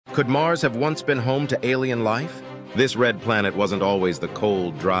Could Mars have once been home to alien life? This red planet wasn't always the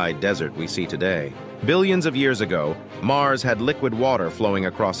cold, dry desert we see today. Billions of years ago, Mars had liquid water flowing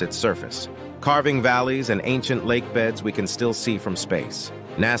across its surface, carving valleys and ancient lake beds we can still see from space.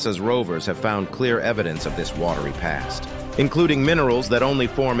 NASA's rovers have found clear evidence of this watery past, including minerals that only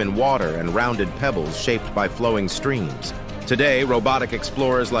form in water and rounded pebbles shaped by flowing streams. Today, robotic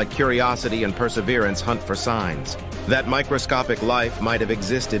explorers like Curiosity and Perseverance hunt for signs that microscopic life might have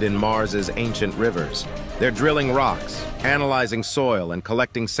existed in Mars's ancient rivers. They're drilling rocks, analyzing soil, and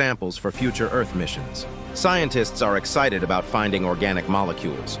collecting samples for future Earth missions. Scientists are excited about finding organic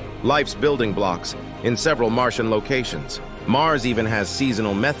molecules, life's building blocks, in several Martian locations. Mars even has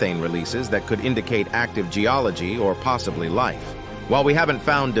seasonal methane releases that could indicate active geology or possibly life. While we haven't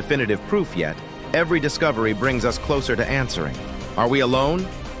found definitive proof yet, every discovery brings us closer to answering. Are we alone?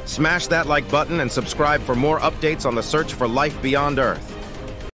 Smash that like button and subscribe for more updates on the search for life beyond Earth.